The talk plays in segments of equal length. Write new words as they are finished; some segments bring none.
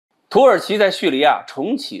土耳其在叙利亚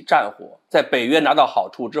重启战火，在北约拿到好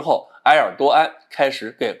处之后，埃尔多安开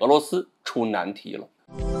始给俄罗斯出难题了。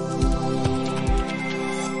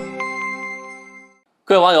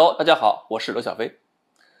各位网友，大家好，我是刘晓飞。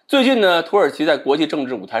最近呢，土耳其在国际政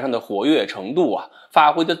治舞台上的活跃程度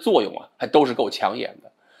发挥的作用还都是够抢眼的。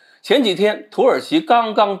前几天，土耳其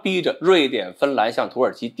刚刚逼着瑞典、芬兰向土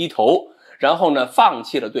耳其低头，然后呢，放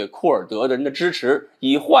弃了对库尔德人的支持，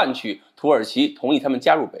以换取土耳其同意他们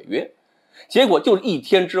加入北约。结果就一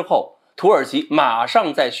天之后，土耳其马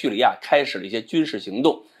上在叙利亚开始了一些军事行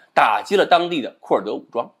动，打击了当地的库尔德武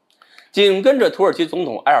装。紧跟着，土耳其总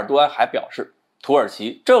统埃尔多安还表示，土耳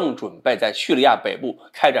其正准备在叙利亚北部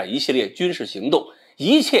开展一系列军事行动，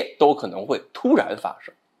一切都可能会突然发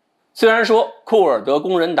生。虽然说库尔德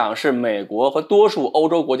工人党是美国和多数欧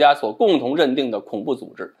洲国家所共同认定的恐怖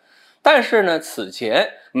组织，但是呢，此前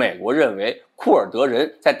美国认为库尔德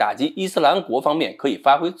人在打击伊斯兰国方面可以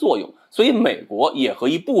发挥作用，所以美国也和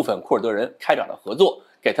一部分库尔德人开展了合作，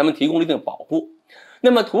给他们提供了一定保护。那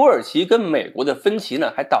么土耳其跟美国的分歧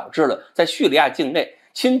呢，还导致了在叙利亚境内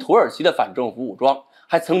亲土耳其的反政府武装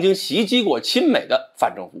还曾经袭击过亲美的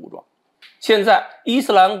反政府武装。现在伊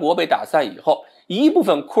斯兰国被打散以后，一部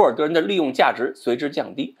分库尔德人的利用价值随之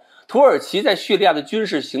降低，土耳其在叙利亚的军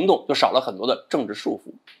事行动就少了很多的政治束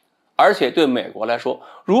缚。而且对美国来说，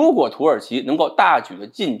如果土耳其能够大举的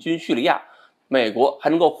进军叙利亚，美国还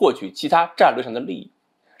能够获取其他战略上的利益。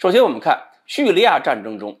首先我们看叙利亚战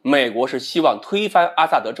争中，美国是希望推翻阿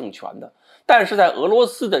萨德政权的，但是在俄罗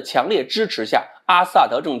斯的强烈支持下，阿萨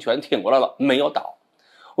德政权挺过来了，没有倒。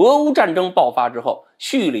俄乌战争爆发之后，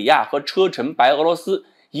叙利亚和车臣白俄罗斯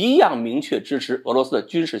一样明确支持俄罗斯的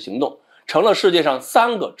军事行动，成了世界上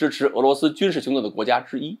3个支持俄罗斯军事行动的国家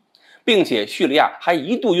之一，并且叙利亚还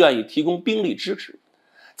一度愿意提供兵力支持。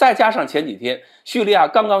再加上前几天叙利亚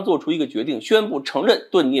刚刚做出一个决定，宣布承认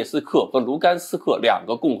顿涅斯克和卢甘斯克2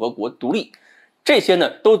个共和国独立，这些呢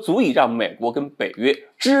都足以让美国跟北约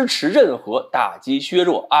支持任何打击削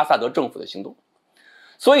弱阿萨德政府的行动。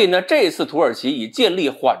所以呢，这次土耳其以建立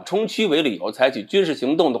缓冲区为理由采取军事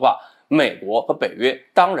行动的话，美国和北约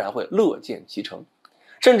当然会乐见其成，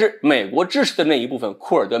甚至美国支持的那一部分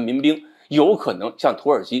库尔德民兵有可能向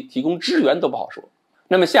土耳其提供支援都不好说。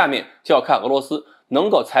那么下面就要看俄罗斯能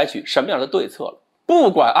够采取什么样的对策了。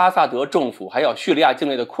不管阿萨德政府还有叙利亚境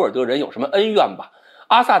内的库尔德人有什么恩怨吧，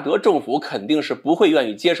阿萨德政府肯定是不会愿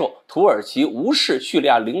意接受土耳其无视叙利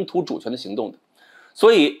亚领土主权的行动的。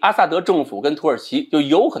所以阿萨德政府跟土耳其就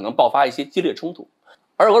有可能爆发一些激烈冲突，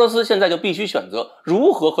而俄罗斯现在就必须选择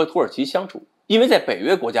如何和土耳其相处。因为在北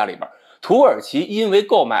约国家里边，土耳其因为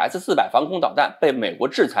购买 S-400 防空导弹被美国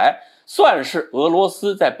制裁，算是俄罗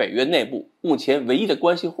斯在北约内部目前唯一的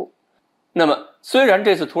关系户。那么虽然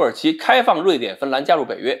这次土耳其开放瑞典、芬兰加入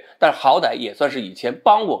北约，但好歹也算是以前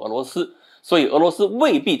帮过俄罗斯，所以俄罗斯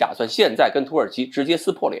未必打算现在跟土耳其直接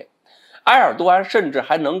撕破脸。埃尔多安甚至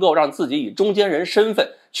还能够让自己以中间人身份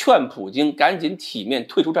劝普京赶紧体面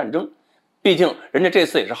退出战争，毕竟人家这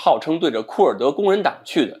次也是号称对着库尔德工人党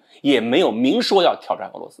去的，也没有明说要挑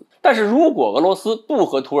战俄罗斯。但是如果俄罗斯不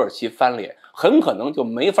和土耳其翻脸，很可能就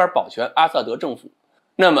没法保全阿萨德政府，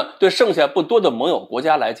那么对剩下不多的盟友国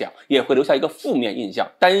家来讲，也会留下一个负面印象，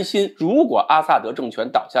担心如果阿萨德政权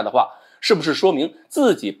倒下的话，是不是说明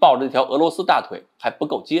自己抱着那条俄罗斯大腿还不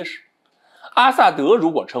够结实。阿萨德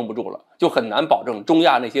如果撑不住了，就很难保证中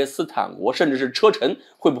亚那些斯坦国甚至是车臣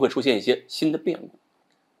会不会出现一些新的变故。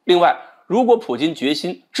另外，如果普京决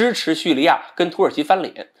心支持叙利亚跟土耳其翻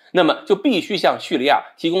脸，那么就必须向叙利亚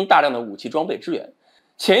提供大量的武器装备支援。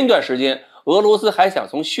前一段时间俄罗斯还想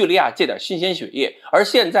从叙利亚借点新鲜血液，而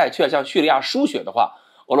现在却要向叙利亚输血的话，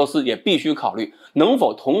俄罗斯也必须考虑能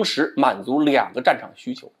否同时满足2个战场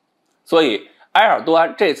需求。所以埃尔多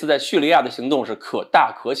安这次在叙利亚的行动是可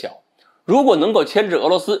大可小，如果能够牵制俄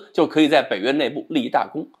罗斯，就可以在北约内部立一大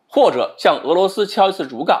功，或者向俄罗斯敲一次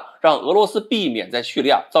竹杠，让俄罗斯避免在叙利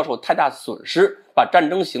亚遭受太大损失，把战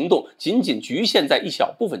争行动仅仅局限在一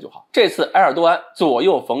小部分就好。这次埃尔多安左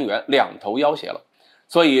右逢源，2头要挟了，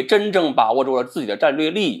所以真正把握住了自己的战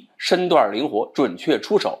略利益，身段灵活，准确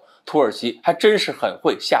出手，土耳其还真是很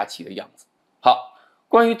会下棋的样子。好，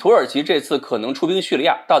关于土耳其这次可能出兵叙利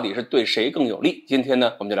亚，到底是对谁更有利？今天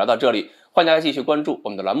呢，我们就聊到这里。欢迎大家继续关注我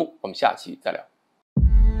们的栏目，我们下期再聊。